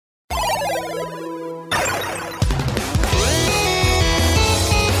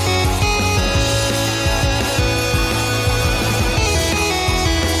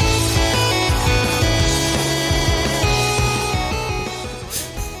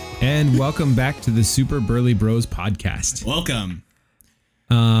And welcome back to the Super Burly Bros podcast. Welcome.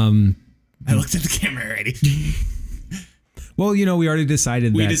 I looked at the camera already. Well, you know, we already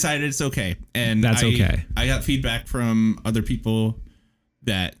decided We decided it's okay. And that's okay. I got feedback from other people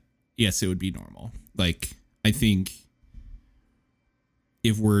that, yes, it would be normal. Like, I think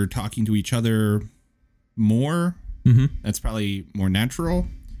if we're talking to each other more, that's probably more natural,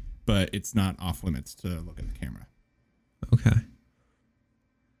 but it's not off limits to look at the camera. Okay.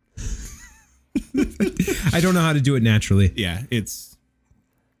 I don't know how to do it naturally. Yeah, it's...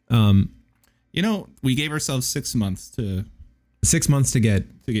 you know, we gave ourselves 6 months to 6 months to get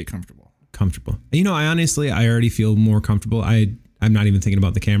comfortable. You know, I already feel more comfortable. I'm not even thinking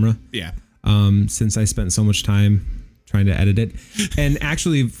about the camera. Yeah. Since I spent so much time trying to edit it. And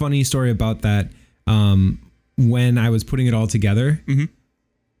actually, funny story about that. When I was putting it all together,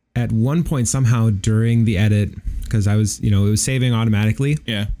 at one point somehow during the edit, because I was, it was saving automatically.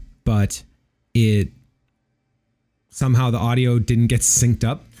 Yeah. But it somehow the audio didn't get synced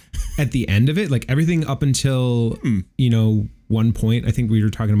up at the end of it. Like everything up until, one point, I think we were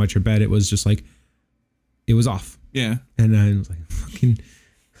talking about your bed. It was just like, it was off. Yeah. And I was like, fucking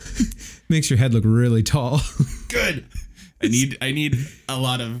makes your head look really tall. Good. I need a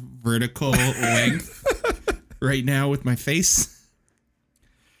lot of vertical length right now with my face.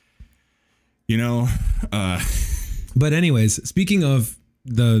 But anyways, speaking of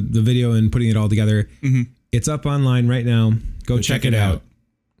the video and putting it all together, it's up online right now. Go check it out.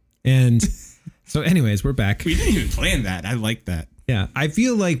 And so anyways, we're back. We didn't even plan that. I like that. Yeah. I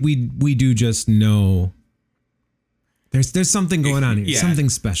feel like we do just know there's something going on here. Yeah. Something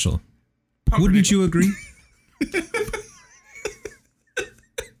special. Wouldn't you agree?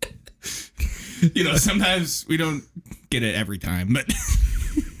 Sometimes we don't get it every time, but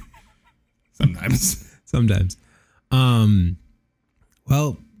sometimes.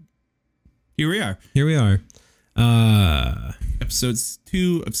 Well, here we are. Episodes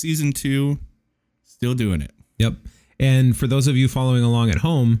 2 of season 2. Still doing it. Yep. And for those of you following along at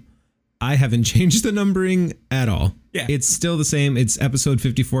home, I haven't changed the numbering at all. Yeah. It's still the same. It's episode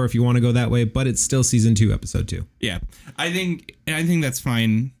 54 if you want to go that way, but it's still season 2, episode 2. Yeah. I think that's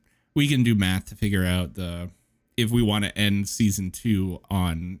fine. We can do math to figure out if we want to end season 2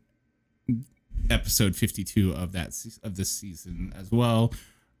 on episode 52 of this season as well,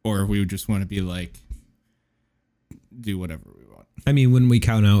 or if we would just want to be like, do whatever we want. I mean, when we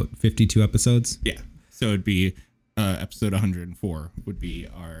count out 52 episodes. Yeah. So it'd be episode 104 would be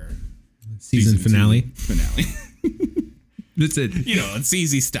our season finale. That's it. It's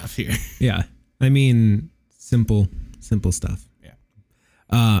easy stuff here. Yeah. I mean, simple stuff. Yeah.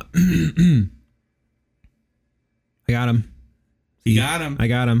 I got him. You got him. I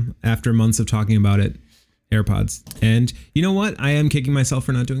got him after months of talking about it. AirPods. And you know what? I am kicking myself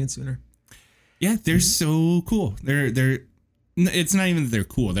for not doing it sooner. Yeah, they're so cool. It's not even that they're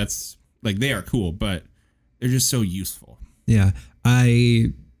cool. That's like, they are cool, but they're just so useful. Yeah.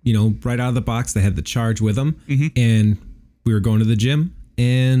 Right out of the box, they had the charge with them, and we were going to the gym,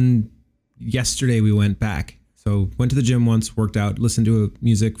 and yesterday we went back. So went to the gym once, worked out, listened to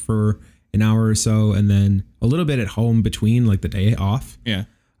music for an hour or so, and then a little bit at home between, like, the day off. Yeah.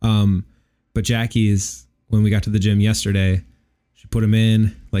 But Jackie's, when we got to the gym yesterday, she put him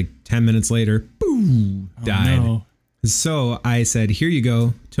in, like 10 minutes later, boom, died. No. So I said, here you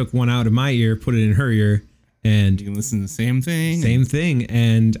go. Took one out of my ear, put it in her ear, and you can listen to the same thing. Same thing.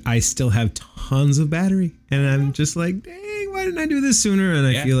 And I still have tons of battery. And I'm just like, dang, why didn't I do this sooner? And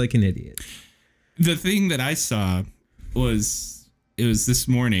I feel like an idiot. The thing that I saw it was this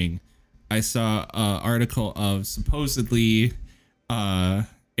morning. I saw an article of supposedly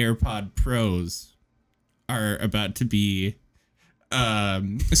AirPod Pros are about to be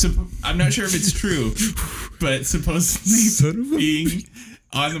I'm not sure if it's true, but supposedly being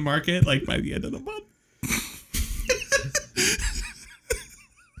on the market like by the end of the month.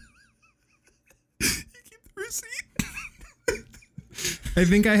 You keep the receipt.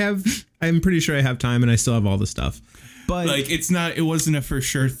 I'm pretty sure I have time and I still have all the stuff. But like, it wasn't a for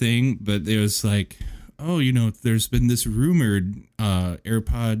sure thing, but it was like, oh, there's been this rumored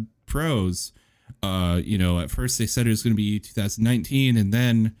AirPod Pros. At first they said it was going to be 2019, and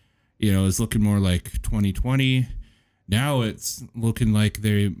then, it's looking more like 2020. Now it's looking like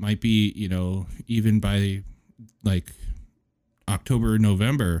they might be, even by like October,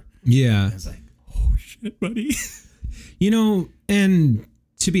 November. Yeah. I was like, oh shit, buddy. And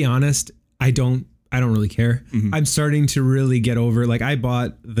to be honest, I don't really care. I'm starting to really get over, like, I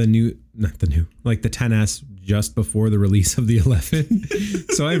bought the 10S just before the release of the 11.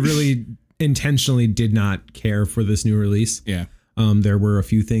 So I really intentionally did not care for this new release. Yeah. There were a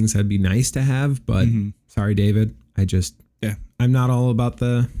few things that'd be nice to have, but sorry, David, I'm not all about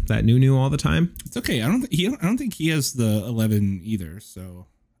that new all the time. It's okay. I don't think he has the 11 either. So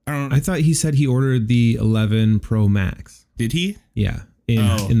I thought he said he ordered the 11 Pro Max. Did he? Yeah,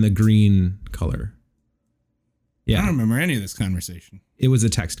 in the green color. Yeah, I don't remember any of this conversation. It was a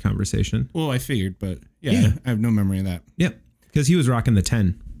text conversation. Well, I figured, but yeah. I have no memory of that. Yep, because he was rocking the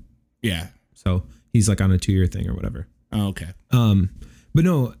 10. Yeah. So he's like on a 2-year thing or whatever. Oh, okay. But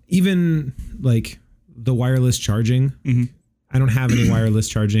no, even like the wireless charging, I don't have any wireless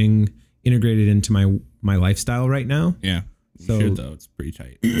charging integrated into my lifestyle right now. Yeah. So, should, though. It's pretty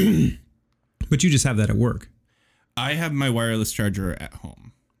tight. But you just have that at work. I have my wireless charger at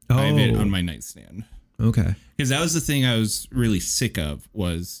home. I have it on my nightstand. Okay. Because that was the thing I was really sick of,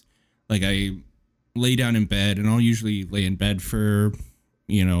 was like I lay down in bed, and I'll usually lay in bed for,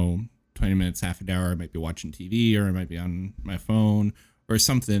 20 minutes, half an hour. I might be watching TV, or I might be on my phone or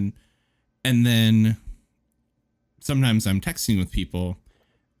something. And then sometimes I'm texting with people,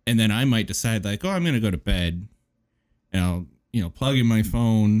 and then I might decide like, I'm going to go to bed, and I'll, plug in my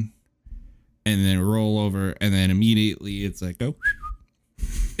phone and then roll over, and then immediately it's like, oh,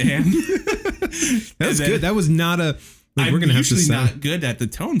 and that's good. That was not a, like, we're going to have to say, not good at the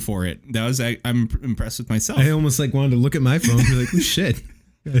tone for it. That was, I'm impressed with myself. I almost like wanted to look at my phone and be like, oh shit.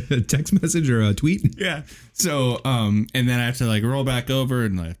 A text message or a tweet. Yeah. So, and then I have to like roll back over,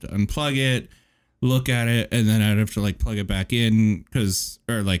 and I have to unplug it, look at it, and then I'd have to like plug it back in because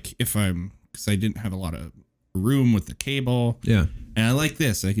I didn't have a lot of room with the cable. Yeah. And I like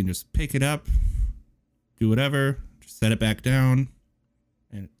this. I can just pick it up, do whatever, just set it back down,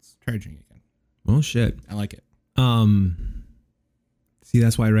 and it's charging again. Well, shit. I like it. See,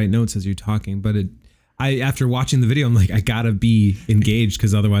 that's why I write notes as you're talking, but after watching the video, I'm like, I gotta be engaged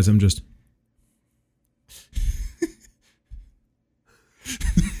because otherwise I'm just.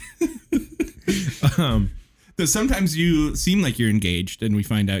 So sometimes you seem like you're engaged, and we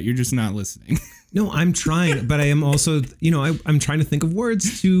find out you're just not listening. No, I'm trying, but I am also, I'm trying to think of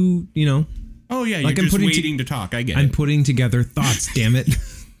words to, Oh yeah, like you're just waiting to talk. I get it. I'm putting together thoughts. Damn it!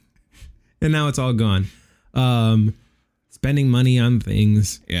 And now it's all gone. Spending money on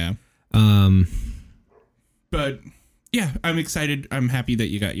things. Yeah. But yeah, I'm excited. I'm happy that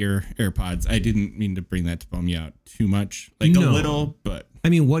you got your AirPods. I didn't mean to bring that to bum you out too much, like a little, but I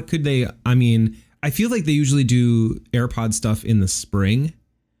mean, what could they? I mean, I feel like they usually do AirPod stuff in the spring,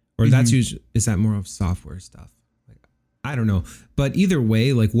 or that's usually, is that more of software stuff? Like, I don't know, but either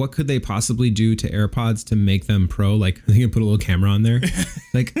way, like, what could they possibly do to AirPods to make them pro? Like, they can put a little camera on there,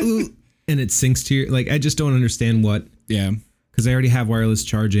 like, ooh, and it syncs to your, like, I just don't understand what. Yeah. Because I already have wireless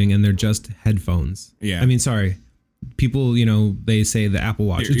charging and they're just headphones. Yeah. I mean, sorry. People, they say the Apple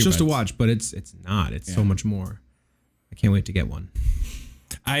Watch. It's just a watch, but it's not. It's so much more. I can't wait to get one.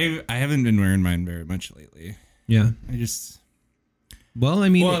 I haven't been wearing mine very much lately. Yeah. Well, I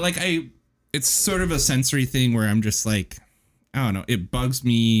mean. Well, like it's sort of a sensory thing where I'm just like, I don't know. It bugs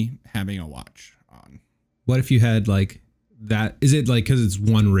me having a watch on. What if you had like that? Is it like because it's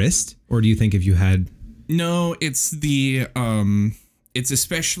one wrist? Or do you think if you had. No, it's it's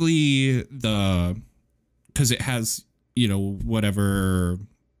especially because it has, whatever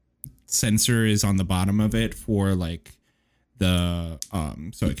sensor is on the bottom of it for like the,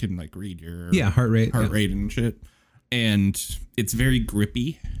 so it can like read your heart rate and shit. And it's very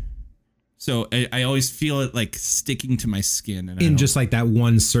grippy. So I always feel it like sticking to my skin. And in just like that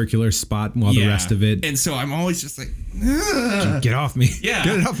one circular spot while the rest of it. And so I'm always just like, get off me. Yeah.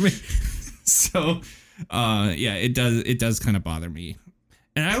 Get it off me. So, it does kind of bother me.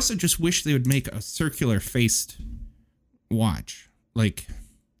 And I also just wish they would make a circular faced watch. Like,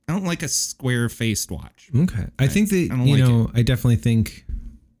 I don't like a square faced watch. Okay. I think that, I definitely think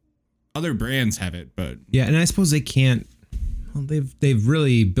other brands have it, but yeah. And I suppose they can't, well, they've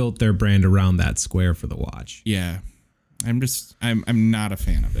really built their brand around that square for the watch. Yeah. I'm not a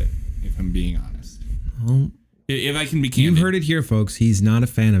fan of it, if I'm being honest. Well, if I can be candid. You've heard it here, folks. He's not a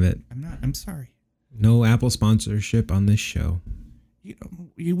fan of it. I'm sorry. No Apple sponsorship on this show.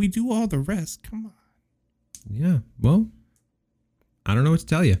 We do all the rest. Come on. Yeah. Well, I don't know what to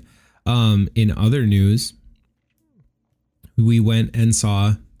tell you. In other news, we went and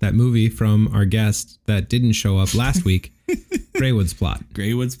saw that movie from our guest that didn't show up last week, Greywood's Plot.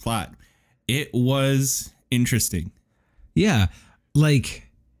 Greywood's Plot. It was interesting. Yeah. Like,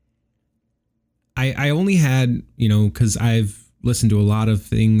 I only had, because I've listened to a lot of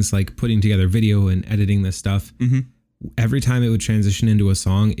things like putting together video and editing this stuff. Mm-hmm. Every time it would transition into a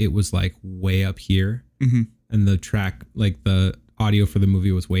song, it was like way up here. Mm-hmm. And the track, like the audio for the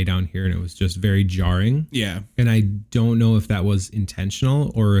movie was way down here, and it was just very jarring. Yeah. And I don't know if that was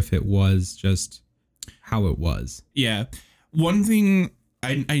intentional or if it was just how it was. Yeah. One thing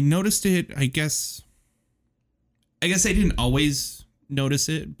I noticed it, I guess I didn't always notice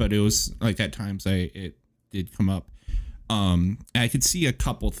it, but it was like at times it did come up. I could see a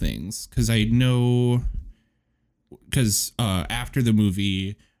couple things because I know after the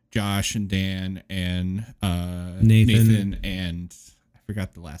movie, Josh and Dan and Nathan and I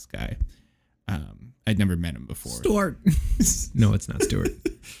forgot the last guy. I'd never met him before. Stuart. No, it's not Stuart.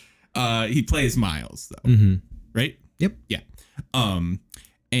 He plays Miles though, right? Yep. Yeah.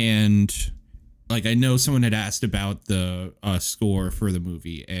 And like I know someone had asked about the score for the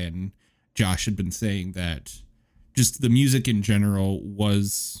movie, and Josh had been saying that just the music in general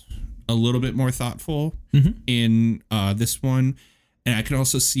was a little bit more thoughtful in this one. And I can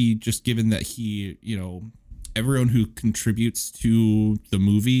also see, just given that he, everyone who contributes to the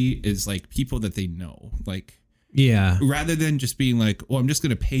movie is like people that they know, like, yeah, rather than just being like, well, I'm just going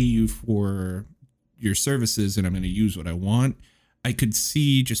to pay you for your services and I'm going to use what I want. I could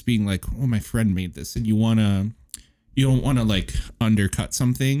see just being like, oh, my friend made this, and you don't want to like undercut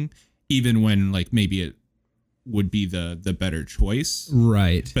something, even when like maybe it would be the better choice.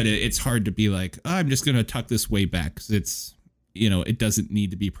 Right. But it's hard to be like, oh, I'm just going to tuck this way back because it's, it doesn't need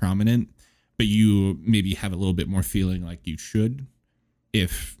to be prominent, but you maybe have a little bit more feeling like you should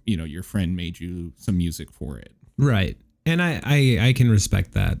if, your friend made you some music for it. Right. And I can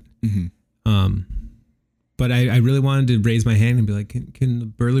respect that. But I really wanted to raise my hand and be like, can the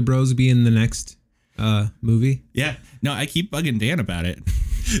Burley Bros be in the next movie? Yeah. No, I keep bugging Dan about it.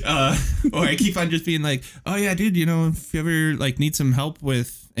 Or I keep on just being like, oh yeah, dude, if you ever like need some help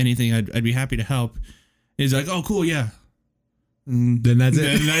with anything, I'd be happy to help. He's like, oh, cool. Yeah. Then that's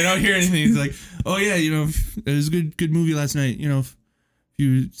it. Then I don't hear anything. He's like, oh yeah, it was a good movie last night. If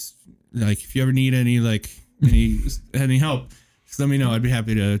you ever need any help, just let me know. I'd be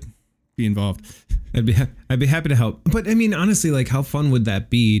happy to be involved. I'd be happy to help. But I mean, honestly, like, how fun would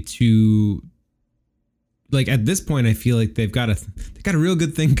that be to, like, at this point, I feel like they've got a real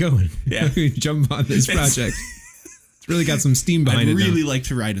good thing going. Yeah. Jump on this project. It's really got some steam behind it. I'd really like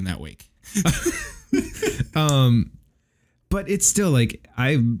to ride in that wake. But it's still like,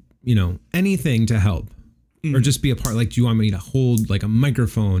 anything to help or just be a part. Like, do you want me to hold like a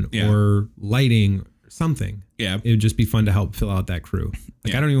microphone or lighting or something? Yeah. It would just be fun to help fill out that crew.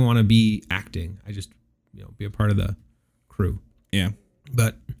 Like, I don't even want to be acting. I just, be a part of the crew. Yeah.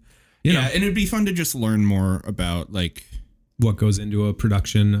 But, you know, and it'd be fun to just learn more about like what goes into a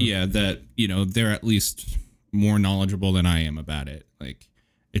production. Yeah. That, they're at least more knowledgeable than I am about it. Like,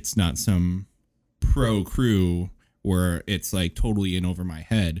 it's not some pro crew where it's like totally in over my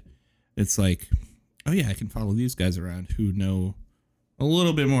head. It's like, oh yeah, I can follow these guys around who know a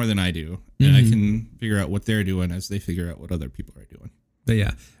little bit more than I do. And I can figure out what they're doing as they figure out what other people are doing. But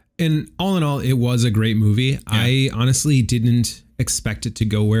yeah. And all in all, it was a great movie. Yeah. I honestly didn't expect it to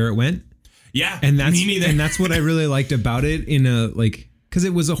go where it went. Yeah. And that's me neither. And that's what I really liked about it because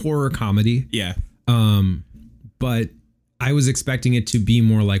it was a horror comedy. Yeah. But I was expecting it to be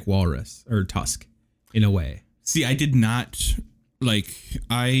more like Walrus or Tusk in a way. See, I did not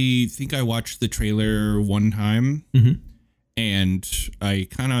I think I watched the trailer one time and I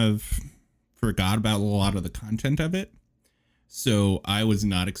kind of forgot about a lot of the content of it. So I was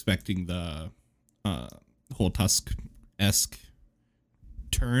not expecting the whole Tusk-esque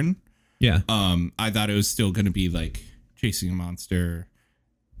turn. Yeah. I thought it was still going to be like chasing a monster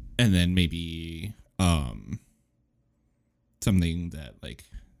and then maybe something that like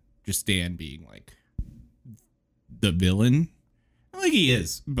just Dan being like the villain. Not like he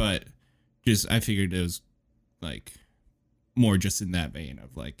is, but just I figured it was like more just in that vein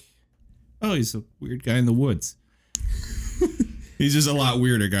of like, oh, he's a weird guy in the woods. He's just a lot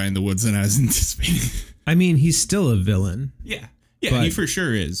weirder guy in the woods than I was anticipating. I mean, he's still a villain. Yeah, he for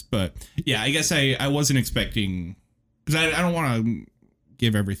sure is. But yeah, I guess I wasn't expecting, because I don't want to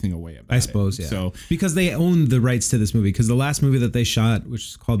give everything away about it. I suppose, yeah. So because they own the rights to this movie, because the last movie that they shot, which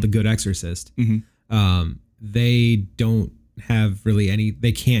is called The Good Exorcist, they don't have really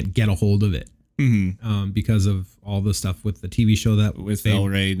they can't get a hold of it because of all the stuff with the TV show that with El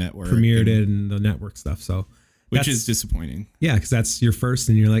Rey Network premiered it and the network stuff. So. Which is disappointing. Yeah, because that's your first,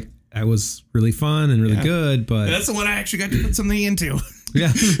 and you're like, that was really fun and really good, but that's the one I actually got to put something into.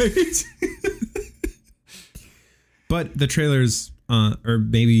 Yeah. But the trailers, or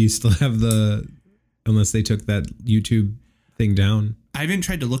maybe you still have unless they took that YouTube thing down. I haven't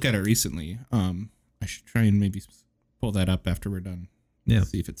tried to look at it recently. I should try and maybe pull that up after we're done. Yeah.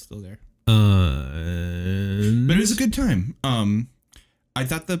 See if it's still there. And But it was a good time. I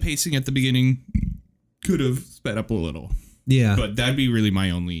thought the pacing at the beginning could have sped up a little. Yeah. But that'd be really my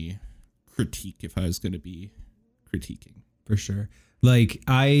only critique if I was going to be critiquing. For sure. Like,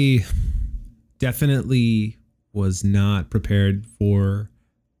 I definitely was not prepared for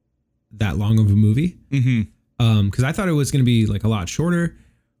that long of a movie. Mm-hmm. Because I thought it was going to be like a lot shorter,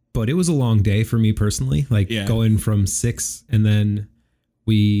 but it was a long day for me personally. Like going from 6, and then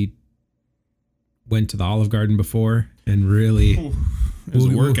we went to the Olive Garden before, and really it was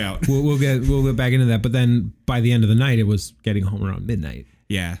a workout. We'll get back into that. But then by the end of the night, it was getting home around midnight.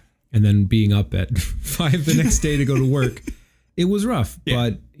 Yeah. And then being up at 5 the next day to go to work. It was rough,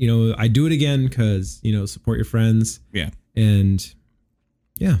 but I do it again because, support your friends. Yeah. And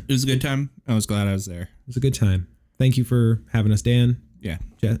yeah, it was a good time. I was glad I was there. It was a good time. Thank you for having us, Dan. Yeah.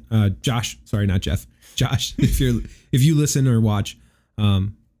 Josh, sorry, not Jeff. Josh, if you listen or watch,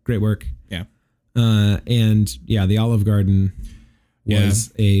 great work. Yeah. And yeah, the Olive Garden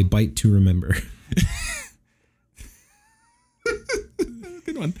was a bite to remember.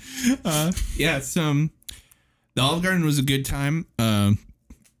 Good one. The Olive Garden was a good time.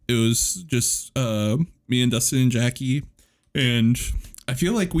 It was just me and Dustin and Jackie, and I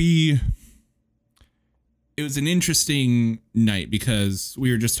feel like it was an interesting night because we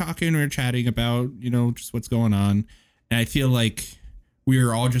were just talking, we were chatting about, just what's going on. And I feel like we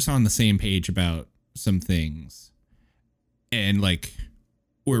were all just on the same page about some things. And like,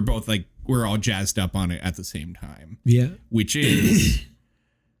 we're all jazzed up on it at the same time. Yeah. Which is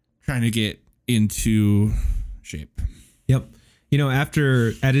trying to get into shape. Yep.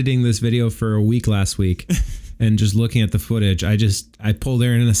 After editing this video for a week last week and just looking at the footage, I pulled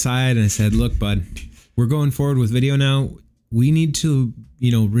Aaron aside and I said, look, bud, we're going forward with video now. We need to,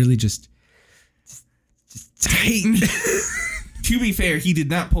 really just tighten. To be fair, he did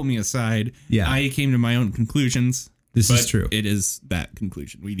not pull me aside. Yeah. I came to my own conclusions. This is true. It is that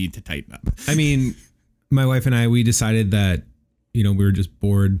conclusion. We need to tighten up. I mean, my wife and I, we decided that, we were just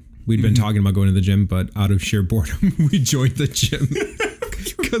bored. We'd been talking about going to the gym, but out of sheer boredom, we joined the gym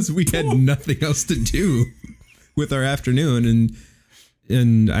because we had nothing else to do with our afternoon.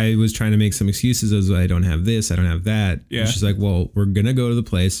 And I was trying to make some excuses as I don't have this, I don't have that. Yeah. And she's like, well, we're going to go to the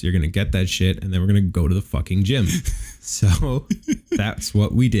place. You're going to get that shit. And then we're going to go to the fucking gym. So that's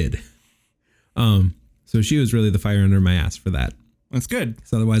what we did. So she was really the fire under my ass for that. That's good.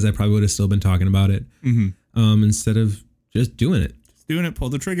 So otherwise I probably would have still been talking about it. Mm-hmm. Instead of just doing it. Doing it. Pull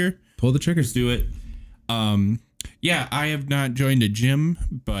the trigger. Pull the trigger. Just do it. I have not joined a gym,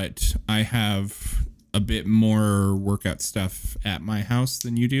 but I have a bit more workout stuff at my house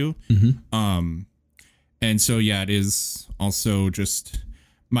than you do. Mm-hmm. And so, it is also just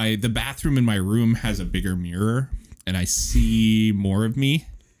the bathroom in my room has a bigger mirror and I see more of me.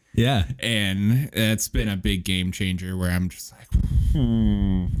 Yeah. And that's been a big game changer where I'm just like,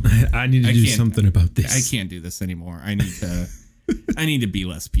 I need to do something about this. I can't do this anymore. I need to be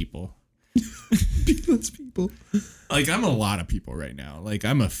less people. Be less people. Like, I'm a lot of people right now. Like,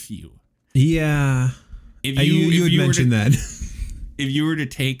 I'm a few. Yeah. You had mentioned that. If you were to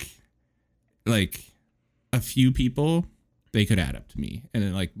take like a few people, they could add up to me, and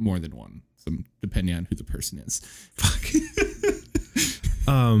then like more than one, depending on who the person is. Fuck.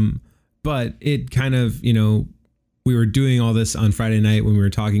 But it kind of, we were doing all this on Friday night when we were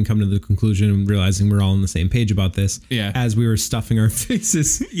talking, coming to the conclusion and realizing we're all on the same page about this. Yeah. As we were stuffing our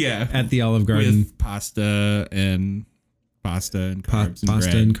faces. Yeah. At the Olive Garden. With pasta and carbs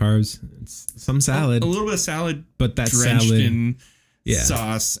and carbs. It's some salad. A little bit of salad, but that drenched salad in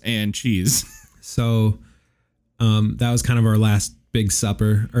sauce and cheese. So, that was kind of our last big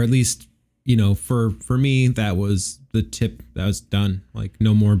supper, or at least, for me, that was the tip. That was done. Like,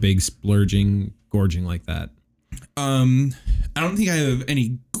 no more big splurging, gorging like that. I don't think I have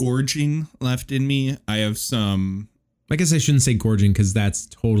any gorging left in me. I have some. I guess I shouldn't say gorging because that's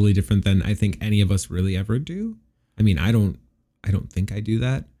totally different than I think any of us really ever do. I mean, I don't think I do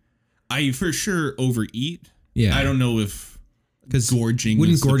that. I for sure overeat. Yeah. I don't know if gorging.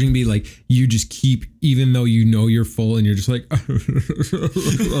 Wouldn't gorging be like you just keep, even though you're full and you're just like.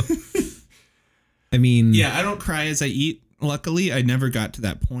 I mean. Yeah, I don't cry as I eat. Luckily, I never got to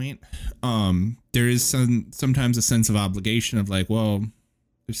that point. There is sometimes a sense of obligation of like, well,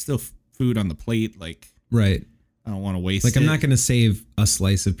 there's still food on the plate. Like, right. I don't want to waste it. Like, I'm not going to save a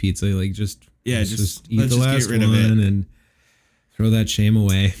slice of pizza. Like, just eat the last one and throw that shame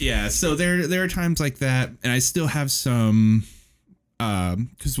away. Yeah. So there are times like that. And I still have some,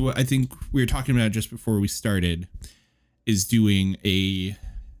 because what I think we were talking about just before we started is doing a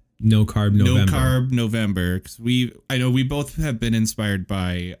no carb November, because I know we both have been inspired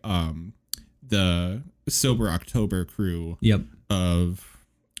by the Sober October crew Yep. of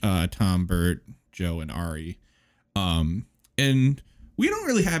Tom, Bert, Joe, and Ari. And we don't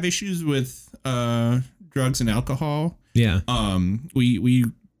really have issues with drugs and alcohol. Yeah. We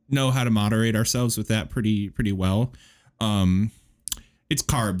know how to moderate ourselves with that pretty well. It's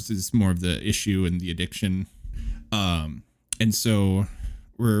carbs is more of the issue and the addiction. And so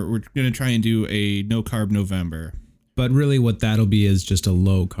we're going to try and do a no carb November. But really what that'll be is just a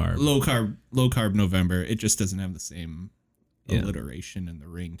low carb. Low carb November. It just doesn't have the same alliteration and the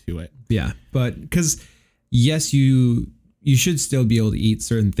ring to it. Yeah. But because yes, you should still be able to eat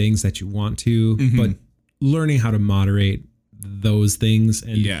certain things that you want to, but learning how to moderate those things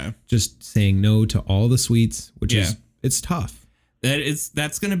and just saying no to all the sweets, which is, it's tough.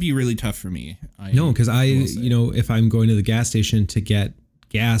 That's going to be really tough for me. Because if I'm going to the gas station to get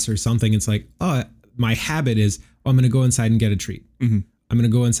gas or something, it's like, my habit is, I'm going to go inside and get a treat. I'm going to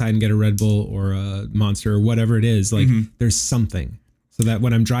go inside and get a Red Bull or a Monster or whatever it is. Like there's something, so that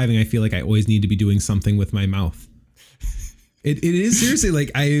when I'm driving, I feel like I always need to be doing something with my mouth. It is seriously like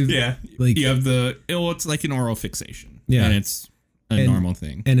you have it's like an oral fixation. Yeah. And it's a normal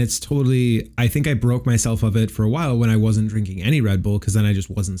thing. And it's totally, I think I broke myself of it for a while when I wasn't drinking any Red Bull, because then I just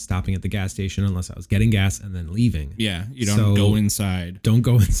wasn't stopping at the gas station unless I was getting gas and then leaving. Yeah. You don't go inside. Don't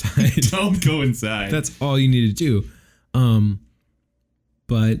go inside. Don't go inside. That's all you need to do.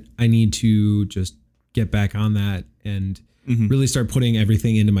 But I need to just get back on that and really start putting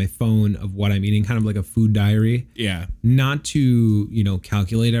everything into my phone of what I'm eating, kind of like a food diary. Yeah. Not to,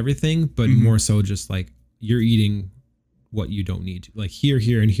 calculate everything, but more so just like you're eating what you don't need to. Like here,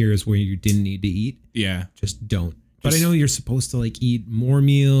 and here is where you didn't need to eat. Yeah. Just don't. But I know you're supposed to like eat more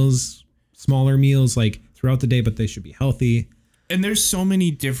meals, smaller meals like throughout the day, but they should be healthy. And there's so many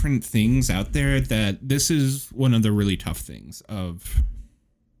different things out there that this is one of the really tough things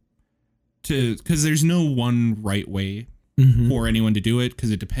because there's no one right way for anyone to do it, because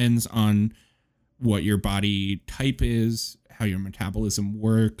it depends on what your body type is, how your metabolism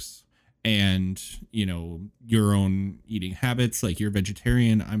works, and your own eating habits. Like you're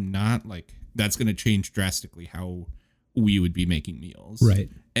vegetarian, I'm not. Like that's going to change drastically how we would be making meals, right?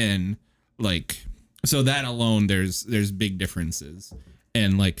 And like, so that alone, there's big differences.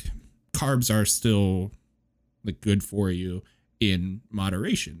 And like carbs are still like good for you in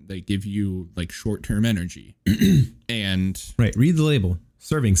moderation. They give you like short-term energy. And right, read the label,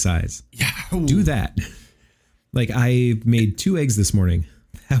 serving size. Yeah, do that. Like I made 2 eggs this morning.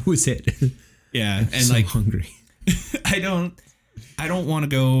 That was it. Yeah, I'm and so like hungry. I don't want to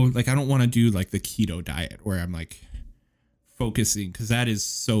go like, I don't want to do like the keto diet where I'm like focusing, because that is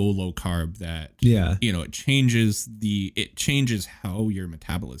so low carb that it changes how your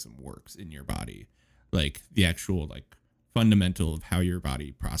metabolism works in your body, like the actual like fundamental of how your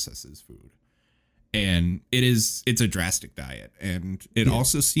body processes food. And it's a drastic diet, and it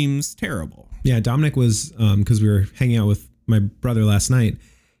also seems terrible. Yeah, Dominic was because we were hanging out with my brother last night.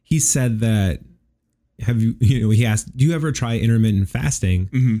 He said that he asked, do you ever try intermittent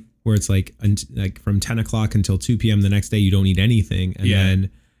fasting, where it's like from 10 o'clock until 2 p.m. the next day, you don't eat anything. And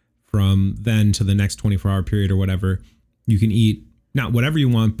then from then to the next 24-hour period or whatever, you can eat not whatever you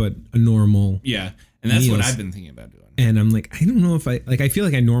want, but a normal. Yeah. And that's what I've been thinking about doing. And I'm like, I don't know if I feel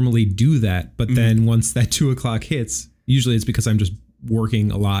like I normally do that. But then once that 2 o'clock hits, usually it's because I'm just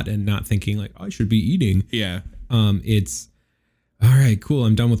working a lot and not thinking like, I should be eating. Yeah. It's all right, cool.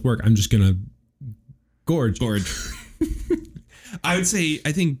 I'm done with work. I'm just going to gorge. I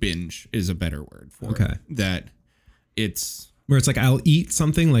think binge is a better word for it. That it's where it's like, I'll eat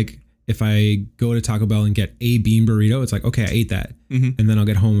something like, if I go to Taco Bell and get a bean burrito, it's like, okay, I ate that. And then I'll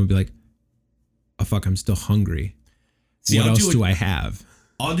get home and be like, oh, fuck, I'm still hungry. See, what else do I have?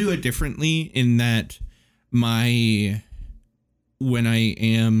 I'll do it differently in that when I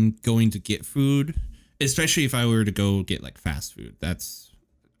am going to get food, especially if I were to go get like fast food, that's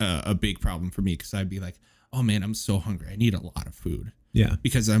a big problem for me, because I'd be like, oh man, I'm so hungry. I need a lot of food. Yeah.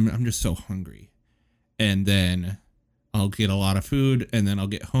 Because I'm just so hungry. And then I'll get a lot of food, and then I'll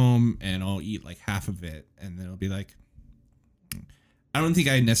get home and I'll eat like half of it. And then it'll be like, I don't think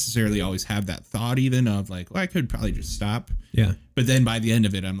I necessarily always have that thought even of like, well, I could probably just stop. Yeah. But then by the end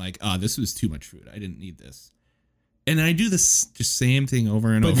of it, I'm like, this was too much food. I didn't need this. And I do this just same thing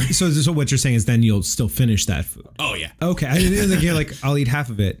over and over. So what you're saying is then you'll still finish that food. Oh yeah. Okay. I didn't think you're like, I'll eat half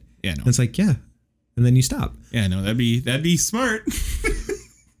of it. Yeah. No. And it's like, yeah. And then you stop. Yeah. No, that'd be smart.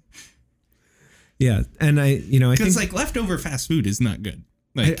 Yeah. And I think, because like leftover fast food is not good.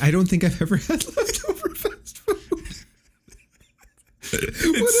 Like, I don't think I've ever had leftover fast food. What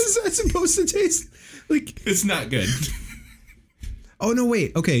is that supposed to taste like? It's not good. Oh no,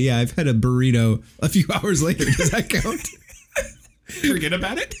 wait. Okay, yeah, I've had a burrito a few hours later. Does that count? Forget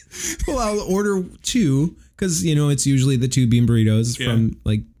about it. Well, I'll order 2 because it's usually the 2 bean burritos from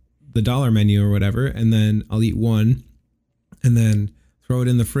like the dollar menu or whatever, and then I'll eat 1, and then throw it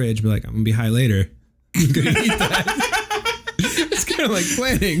in the fridge. Be like, I'm gonna be high later. I'm gonna eat that. It's kind of like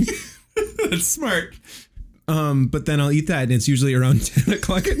planning. That's smart. But then I'll eat that, and it's usually around 10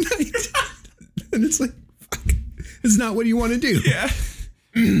 o'clock at night, and it's like, fuck, it's not what you want to do. Yeah.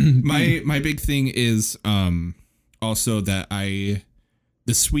 My big thing is also that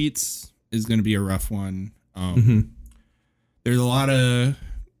the sweets is going to be a rough one. There's a lot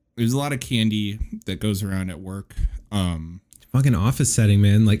of candy that goes around at work. Fucking office setting,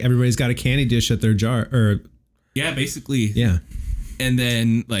 man. Like everybody's got a candy dish at their jar, or yeah, basically. Yeah. And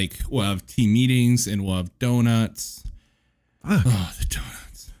then like we'll have team meetings and we'll have donuts. Oh, the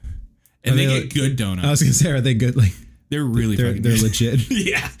donuts. And they get good donuts. I was gonna say, are they good? Like they're really they're legit.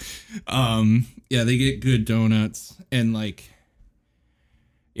 Yeah. Yeah, they get good donuts, and like,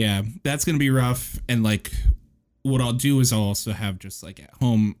 yeah, that's gonna be rough. And like, what I'll do is I'll also have just like at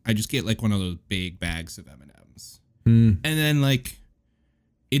home, I just get like one of those big bags of M&Ms, and then like,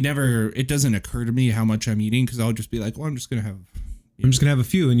 it doesn't occur to me how much I'm eating because I'll just be like, well, I'm just gonna have a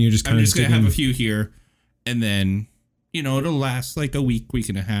few, and you're just kind of gonna have a few here, and then it'll last like a week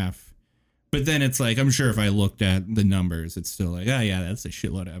and a half. But then it's like, I'm sure if I looked at the numbers, it's still like, oh yeah, that's a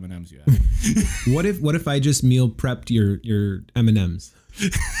shitload of M&Ms you have. What if I just meal prepped your M&Ms?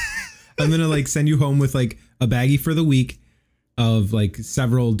 I'm gonna like send you home with like a baggie for the week of like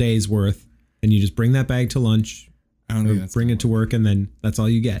several days worth, and you just bring that bag to lunch, or bring it to work, and then that's all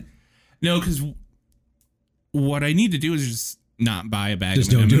you get. No, because what I need to do is just not buy a bag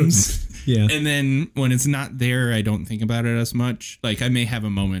just of don't M&Ms. Do it. Yeah. And then when it's not there, I don't think about it as much. Like I may have a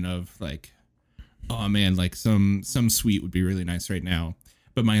moment of like, oh man, like some sweet would be really nice right now.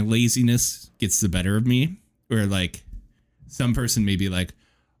 But my laziness gets the better of me. Where like some person may be like,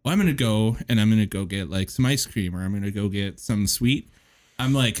 oh, I'm going to go get like some ice cream, or I'm going to go get some sweet.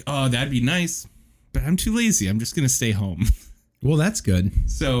 I'm like, oh, that'd be nice. But I'm too lazy. I'm just going to stay home. Well, that's good.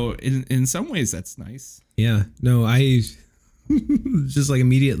 So in some ways that's nice. Yeah. No, I just like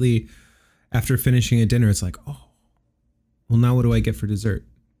immediately after finishing a dinner, it's like, oh, well, now what do I get for dessert?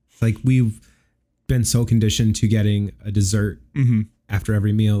 It's like we've been so conditioned to getting a dessert after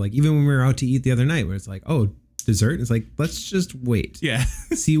every meal. Like even when we were out to eat the other night, where it's like, oh, dessert. It's like, let's just wait. Yeah.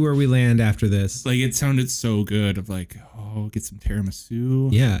 See where we land after this. Like it sounded so good of like, oh, get some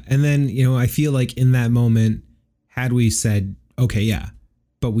tiramisu. Yeah. And then, I feel like in that moment, had we said, okay, yeah,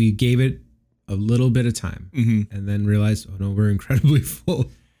 but we gave it a little bit of time and then realized, oh no, we're incredibly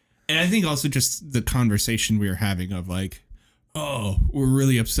full. And I think also just the conversation we were having of like, oh, we're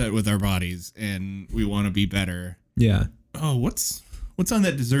really upset with our bodies and we want to be better. Yeah. Oh, what's on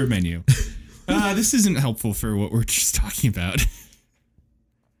that dessert menu? This isn't helpful for what we're just talking about.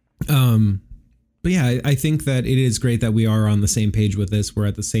 But yeah, I think that it is great that we are on the same page with this. We're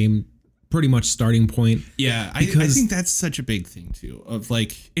at the same pretty much starting point. Yeah, I think that's such a big thing too. Of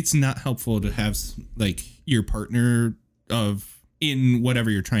like, it's not helpful to have like your partner in whatever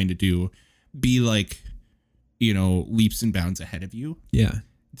you're trying to do be like, leaps and bounds ahead of you. Yeah.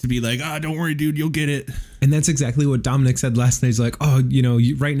 To be like, don't worry, dude, you'll get it. And that's exactly what Dominic said last night. He's like, oh,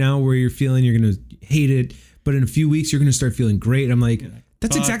 right now where you're feeling, you're going to hate it. But in a few weeks, you're going to start feeling great. I'm like,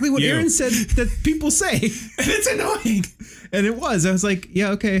 that's exactly what Aaron said that people say. And it's annoying. And it was. I was like, yeah,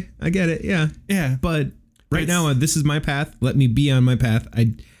 okay, I get it. Yeah. Yeah. But right now, this is my path. Let me be on my path.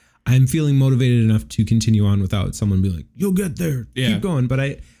 I'm feeling motivated enough to continue on without someone being like, you'll get there. Yeah. Keep going. But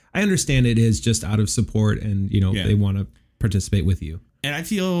I understand it is just out of support and, they want to participate with you. And I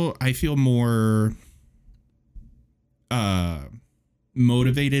feel more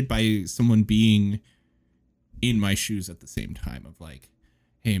motivated by someone being in my shoes at the same time of like,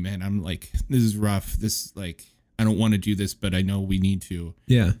 hey man, I'm like, this is rough. This like, I don't want to do this, but I know we need to.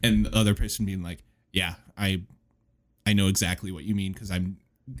 Yeah. And the other person being like, yeah, I know exactly what you mean because I'm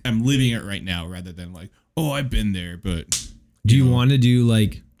living it right now rather than like, oh, I've been there. But do you want to do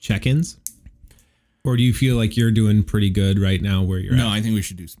like check-ins? Or do you feel like you're doing pretty good right now where you're at? No, I think we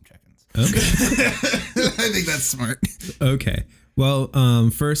should do some check-ins. Okay. I think that's smart. Okay. Well,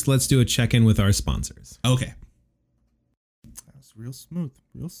 first, let's do a check-in with our sponsors. Okay. That was real smooth.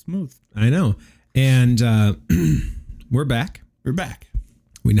 Real smooth. I know. And we're back. We're back.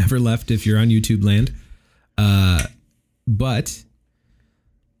 We never left if you're on YouTube land. But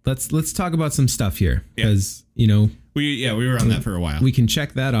let's talk about some stuff here. Because, we were on that for a while. We can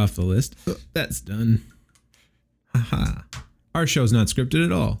check that off the list. That's done. Haha. Our show's not scripted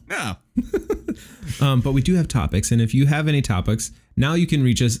at all. No. But we do have topics. And if you have any topics, now you can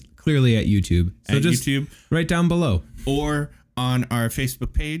reach us clearly at YouTube. So at just YouTube. right down below. Or on our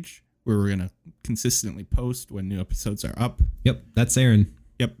Facebook page, where we're going to consistently post when new episodes are up. Yep, that's Aaron.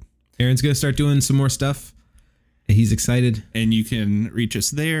 Yep. Aaron's going to start doing some more stuff. He's excited. And you can reach us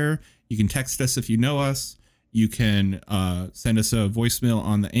there. You can text us if you know us. You can send us a voicemail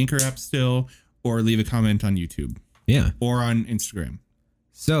on the Anchor app still, or leave a comment on YouTube. Yeah. Or on Instagram.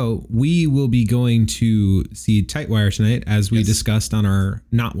 So we will be going to see Tightwire tonight, as we discussed on our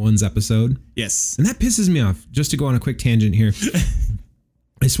Not Ones episode. Yes. And that pisses me off. Just to go on a quick tangent here.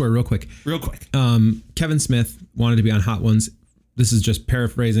 I swear, real quick. Kevin Smith wanted to be on Hot Ones. This is just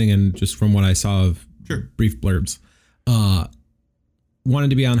paraphrasing and just from what I saw of brief blurbs. Wanted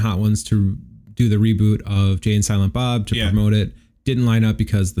to be on Hot Ones to do the reboot of Jay and Silent Bob, to promote it. Didn't line up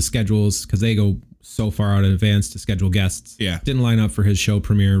because the schedules, because they go so far out in advance to schedule guests. Yeah. Didn't line up for his show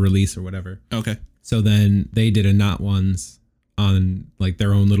premiere release or whatever. Okay. So then they did a Not Ones on like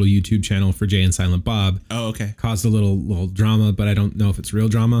their own little YouTube channel for Jay and Silent Bob. Oh, okay. Caused a little drama, but I don't know if it's real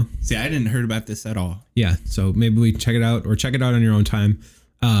drama. See, I didn't heard about this at all. Yeah. So maybe we check it out, or check it out on your own time.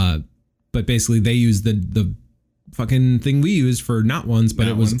 But basically they use the fucking thing we used for Not Ones, but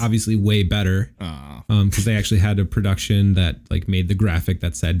it was obviously way better. Because they actually had a production that like made the graphic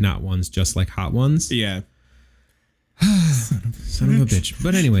that said Not Ones, just like Hot Ones. Yeah. Son of a bitch.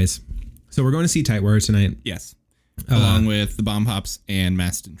 But anyways, so we're going to see Tightwire tonight. Yes. Along with the Bomb Pops and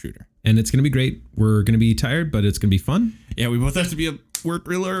Masked Intruder. And it's going to be great. We're going to be tired, but it's going to be fun. Yeah, we both have to be at work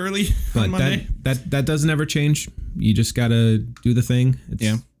real early on Monday. That doesn't ever change. You just got to do the thing.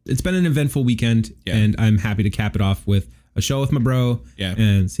 It's been an eventful weekend, and I'm happy to cap it off with a show with my bro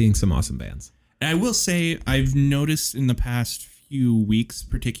and seeing some awesome bands. And I will say, I've noticed in the past few weeks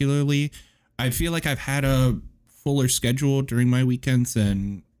particularly, I feel like I've had a fuller schedule during my weekends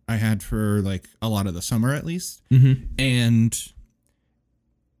than I had for like a lot of the summer at least. Mm-hmm. And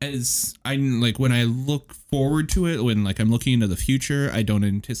as I like, when I look forward to it, when like I'm looking into the future, I don't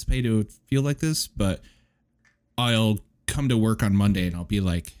anticipate it would feel like this, but I'll come to work on Monday and I'll be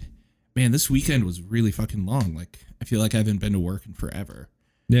like, man, this weekend was really fucking long. Like, I feel like I haven't been to work in forever.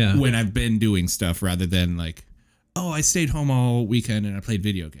 Yeah. When I've been doing stuff rather than like, oh, I stayed home all weekend and I played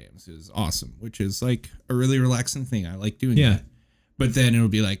video games. It was awesome, which is like a really relaxing thing. I like doing that. But then it'll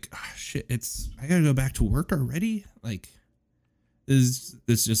be like, oh, shit, I gotta go back to work already. Like, this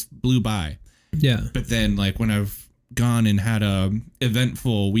just blew by. Yeah. But then like when I've gone and had a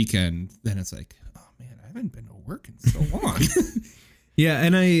eventful weekend, then it's like, oh man, I haven't been to work in so long. Yeah,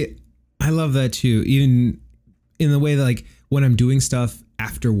 and I love that too. Even in the way that like when I'm doing stuff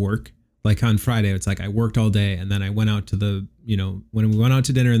after work, like on Friday, it's like I worked all day and then I went out to when we went out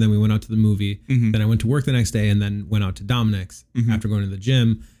to dinner and then we went out to the movie. Mm-hmm. Then I went to work the next day and then went out to Dominic's after going to the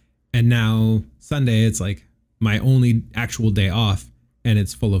gym. And now Sunday, it's like my only actual day off and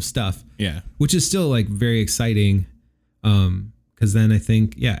it's full of stuff. Yeah. Which is still like very exciting. Because then I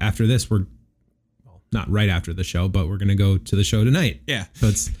think, after this, not right after the show, but we're going to go to the show tonight. Yeah. So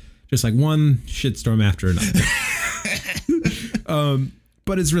it's just like one shitstorm after another.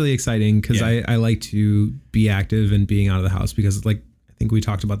 But it's really exciting because I like to be active and being out of the house because like, I think we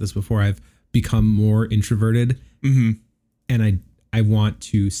talked about this before. I've become more introverted and I want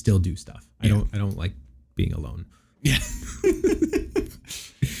to still do stuff. I don't like being alone. Yeah.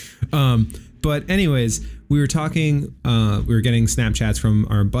 But anyways, we were talking, we were getting Snapchats from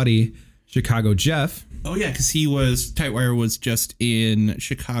our buddy, Chicago Jeff. Oh yeah, because Tightwire was just in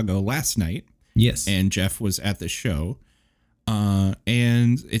Chicago last night. Yes. And Jeff was at the show.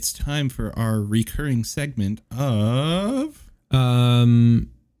 And it's time for our recurring segment of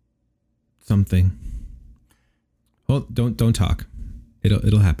something. Well, don't talk.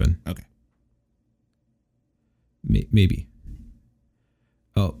 It'll happen. Okay. Maybe.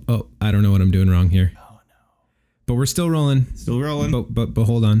 Oh, I don't know what I'm doing wrong here. Oh no. But we're still rolling. Still rolling. But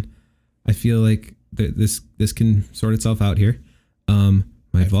hold on. I feel like this can sort itself out here.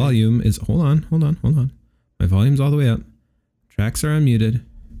 My volume is hold on. My volume's all the way up. Tracks are unmuted.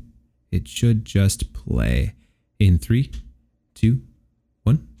 It should just play in 3, 2,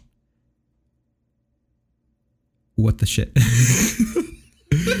 1. What the shit?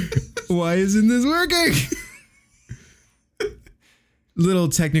 Why isn't this working? Little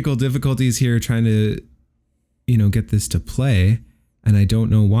technical difficulties here trying to, get this to play. And I don't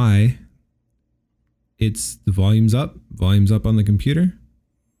know why. It's the volume's up on the computer.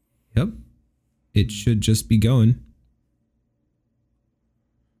 Yep. It should just be going.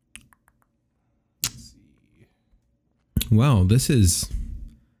 Let's see. Wow, this is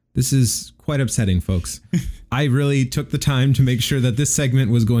quite upsetting, folks. I really took the time to make sure that this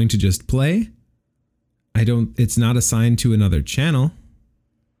segment was going to just play. It's not assigned to another channel.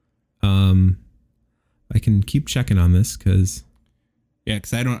 I can keep checking on this because. Yeah,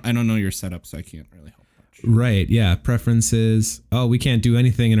 because I don't know your setup, so I can't really help much. Right. Yeah. Preferences. Oh, we can't do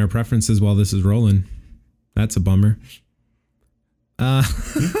anything in our preferences while this is rolling. That's a bummer.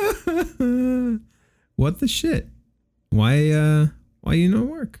 What the shit? Why you not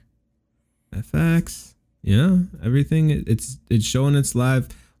work? FX. Yeah. Everything. It's showing it's live.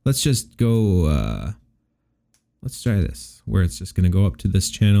 Let's just go. Let's try this where it's just going to go up to this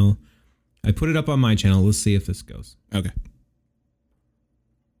channel. I put it up on my channel. Let's see if this goes. Okay.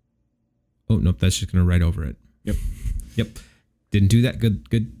 Oh, nope. That's just going to right over it. Yep. Didn't do that.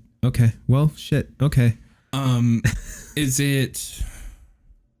 Good. Okay. Well, shit. Okay. Is it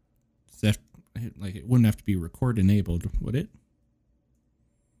like it wouldn't have to be record enabled, would it?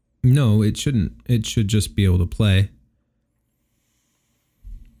 No, it shouldn't. It should just be able to play.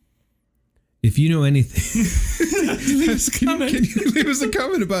 If you know anything, can you leave us a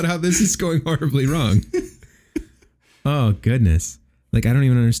comment about how this is going horribly wrong? Oh, goodness. Like, I don't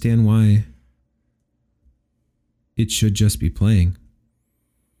even understand why it should just be playing.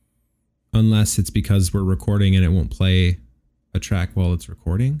 Unless it's because we're recording and it won't play a track while it's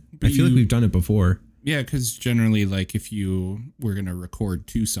recording. I feel like we've done it before. Yeah, because generally, like, if you were going to record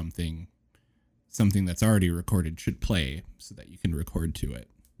to something that's already recorded should play so that you can record to it.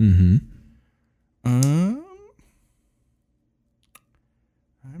 Mm-hmm. I'm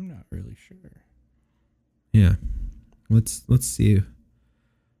not really sure. Yeah. Let's see.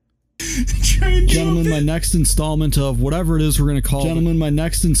 Gentlemen, my next installment of whatever it is we're going to call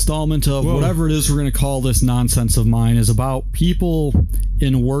this nonsense of mine is about people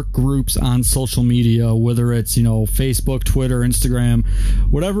in work groups on social media, whether it's, Facebook, Twitter, Instagram,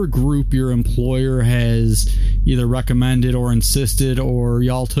 whatever group your employer has either recommended or insisted or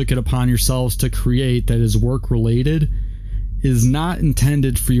y'all took it upon yourselves to create that is work related, is not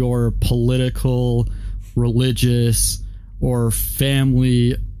intended for your political, religious, or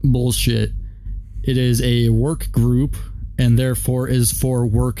family bullshit. It is a work group and therefore is for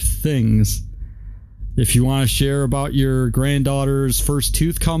work things. If you want to share about your granddaughter's first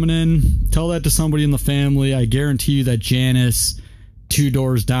tooth coming in, tell that to somebody in the family. I guarantee you that Janice, 2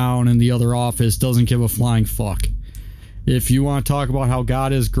 doors down in the other office, doesn't give a flying fuck. If you want to talk about how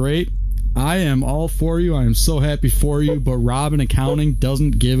God is great, I am all for you. I am so happy for you, but Rob in accounting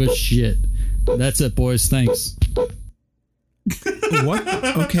doesn't give a shit. That's it, boys. Thanks. What?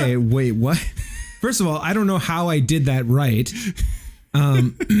 Okay, wait, what? First of all, I don't know how I did that right.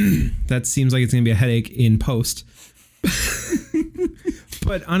 That seems like it's gonna be a headache in post.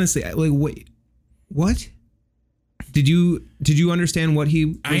 But honestly, like, wait, what? Did you understand what he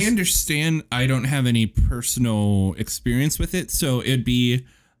was? I understand. I don't have any personal experience with it, so it'd be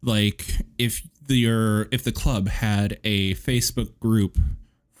like if the club had a Facebook group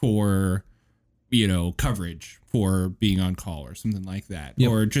for coverage for being on call or something like that. Yep.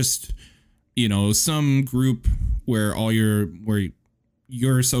 Or just, some group where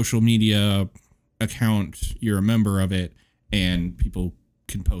your social media account, you're a member of it and people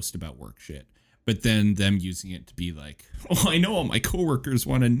can post about work shit. But then them using it to be like, oh, I know all my coworkers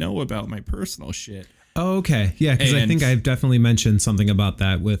want to know about my personal shit. Oh, okay. Yeah, because I think I've definitely mentioned something about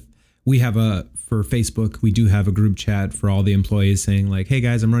that for Facebook, we do have a group chat for all the employees saying like, hey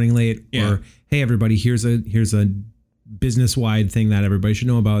guys, I'm running late. Yeah. Or hey everybody, here's a business wide thing that everybody should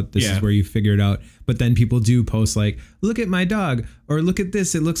know about. This is where you figure it out. But then people do post like, look at my dog, or look at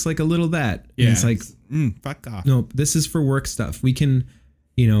this, it looks like a little that. Yeah. And it's like, fuck off. No, this is for work stuff. We can,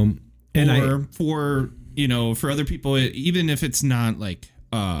 for other people, even if it's not like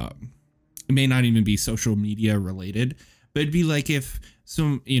it may not even be social media related, but it'd be like if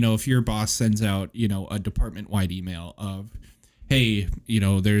if your boss sends out, a department-wide email of, hey,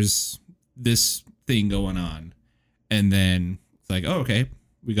 there's this thing going on. And then it's like, oh, okay,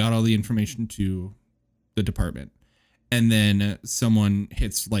 we got all the information to the department. And then someone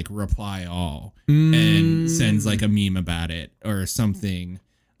hits like reply all and sends like a meme about it or something.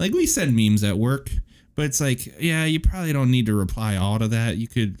 Like we send memes at work, but it's like, yeah, you probably don't need to reply all to that. You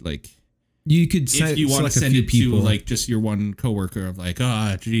could if you want to send it to like just your one coworker of like,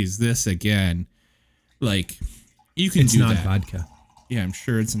 oh, geez, this again. Like you can do that. It's not vodka. Yeah, I'm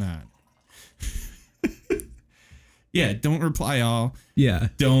sure it's not. Yeah, don't reply all. Yeah.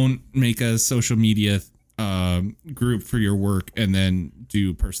 Don't make a social media group for your work and then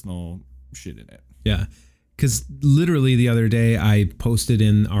do personal shit in it. Yeah. Because literally the other day I posted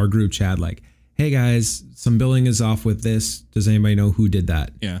in our group chat like, hey guys, some billing is off with this. Does anybody know who did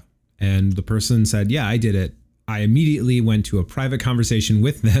that? Yeah. And the person said, yeah, I did it. I immediately went to a private conversation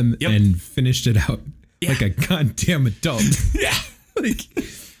with them and finished it out. like a goddamn adult. Yeah. Like,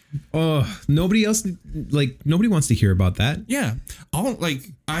 oh, nobody wants to hear about that. Yeah.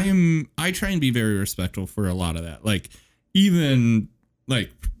 I try and be very respectful for a lot of that. Like, even like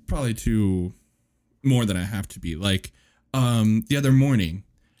probably to more than I have to be. Like, the other morning,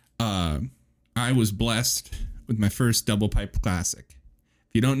 I was blessed with my first double pipe classic.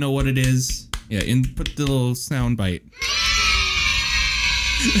 If you don't know what it is, put the little sound bite.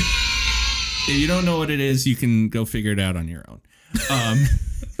 If you don't know what it is, you can go figure it out on your own.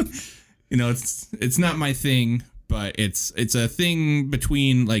 It's not my thing, but it's a thing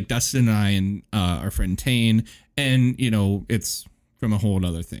between like Dustin and I and our friend Tane, and it's from a whole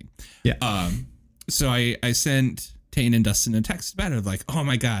other thing. Yeah. So I sent Tane and Dustin a text about it, like, oh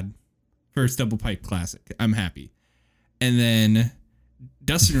my God, first double pipe classic. I'm happy. And then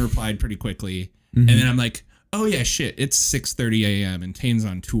Dustin replied pretty quickly. Mm-hmm. And then I'm like, oh yeah, shit, it's 6:30 a.m. and Tane's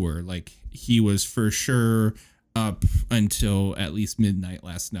on tour. Like, he was for sure up until at least midnight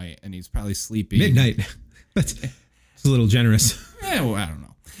last night, and he's probably sleeping. Midnight? That's a little generous. Yeah, well, I don't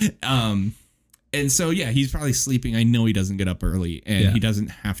know. And so, yeah, he's probably sleeping. I know he doesn't get up early, and he doesn't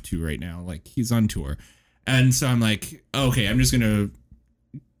have to right now. Like, he's on tour. And so I'm like, okay, I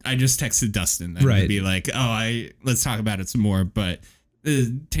just texted Dustin then to be like, let's talk about it some more. But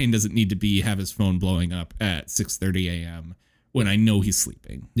Tane doesn't need to have his phone blowing up at 6:30 a.m. when I know he's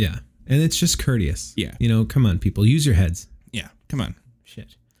sleeping. Yeah. And it's just courteous. Yeah. Come on, people. Use your heads. Yeah. Come on.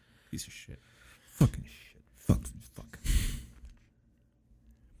 Shit. Piece of shit. Fucking shit. Fuck.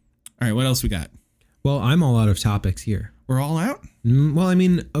 All right. What else we got? Well, I'm all out of topics here. We're all out? Well, I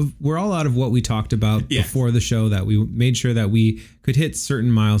mean, we're all out of what we talked about before the show, that we made sure that we could hit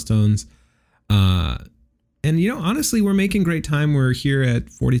certain milestones. And, honestly, we're making great time. We're here at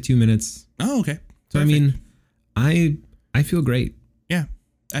 42 minutes. Oh, okay. So, Perfect. I mean, I feel great. Yeah.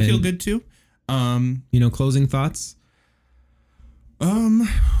 I feel good too. Closing thoughts? I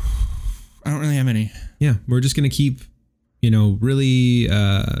don't really have any. Yeah. We're just going to keep, really,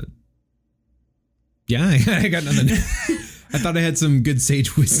 I got nothing. I thought I had some good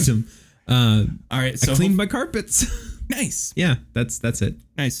sage wisdom. All right. So I cleaned my carpets. Nice. Yeah. That's it.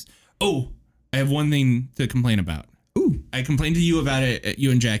 Nice. Oh, I have one thing to complain about. Ooh. I complained to you about it,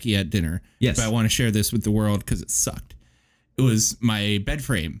 you and Jackie at dinner. Yes. But I want to share this with the world because it sucked. It was my bed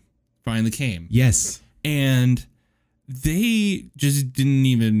frame finally came. Yes. And they just didn't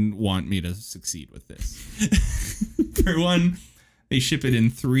even want me to succeed with this. For one, they ship it in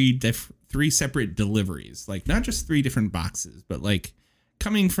three separate deliveries. Like, not just 3 different boxes, but like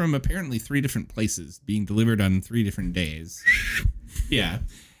coming from apparently 3 different places, being delivered on 3 different days. Yeah.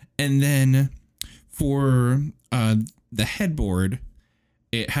 And then for the headboard,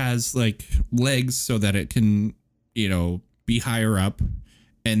 it has like legs so that it can, be higher up,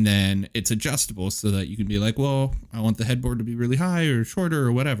 and then it's adjustable so that you can be like, well, I want the headboard to be really high or shorter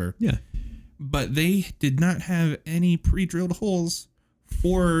or whatever. Yeah. But they did not have any pre-drilled holes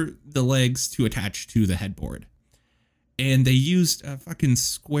for the legs to attach to the headboard. And they used a fucking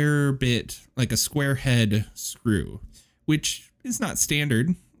square bit, like a square head screw, which is not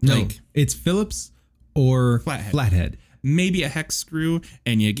standard. No, like, it's Phillips or flathead. Maybe a hex screw,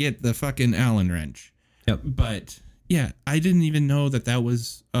 and you get the fucking Allen wrench. Yep. But yeah, I didn't even know that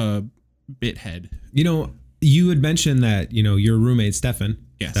was a bit head. You had mentioned that, your roommate, Stefan.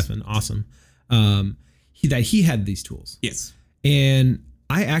 Yes. Stefan, awesome. He had these tools. Yes. And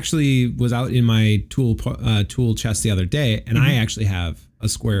I actually was out in my tool chest the other day, and I actually have a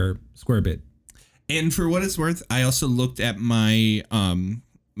square bit. And for what it's worth, I also looked at my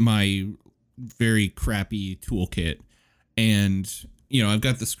my very crappy toolkit, and I've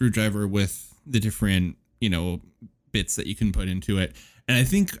got the screwdriver with the different bits that you can put into it, and I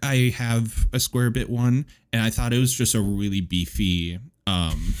think I have a square bit one, and I thought it was just a really beefy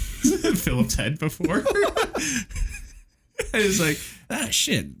Phillips head before. I was like,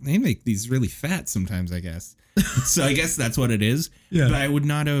 shit, they make these really fat sometimes, I guess. So I guess that's what it is. Yeah. But I would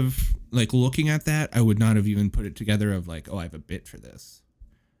not have, like, looking at that, I would not have even put it together of like, oh, I have a bit for this.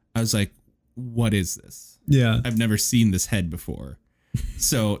 I was like, what is this? Yeah. I've never seen this head before.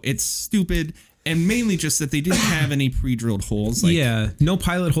 So it's stupid. And mainly just that they didn't have any pre-drilled holes. Like, yeah. No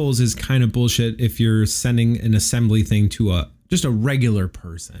pilot holes is kind of bullshit if you're sending an assembly thing to just a regular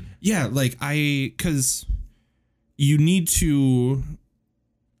person. Yeah. Like, because you need to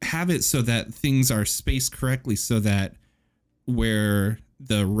have it so that things are spaced correctly, so that where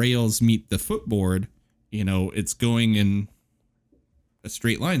the rails meet the footboard, it's going in a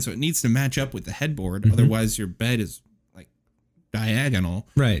straight line. So it needs to match up with the headboard. Mm-hmm. Otherwise your bed is like diagonal.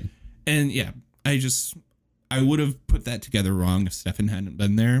 Right. And yeah, I would have put that together wrong if Stefan hadn't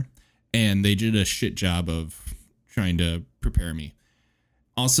been there. and they did a shit job of trying to prepare me.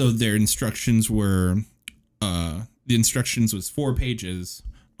 Also, their instructions were, the instructions was 4 pages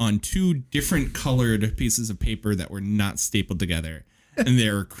on 2 different colored pieces of paper that were not stapled together. And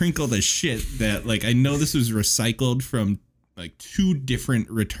they were crinkled as shit that, like, I know this was recycled from, like, 2 different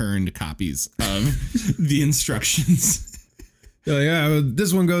returned copies of the instructions. Yeah,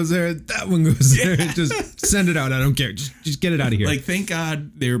 this one goes there, that one goes there. Just send it out. I don't care. Just get it out of here. Like, thank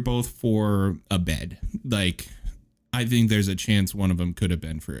God they were both for a bed. Like, I think there's a chance one of them could have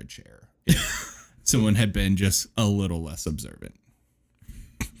been for a chair. If someone had been just a little less observant.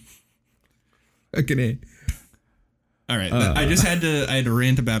 Okay. All right. I had to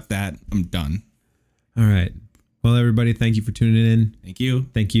rant about that. I'm done. All right. Well, everybody, thank you for tuning in. Thank you.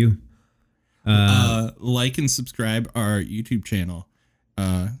 Thank you. Like and subscribe our YouTube channel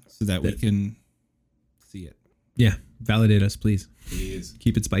so that we can see it. Yeah. Validate us, please. Please.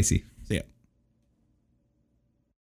 Keep it spicy. See ya.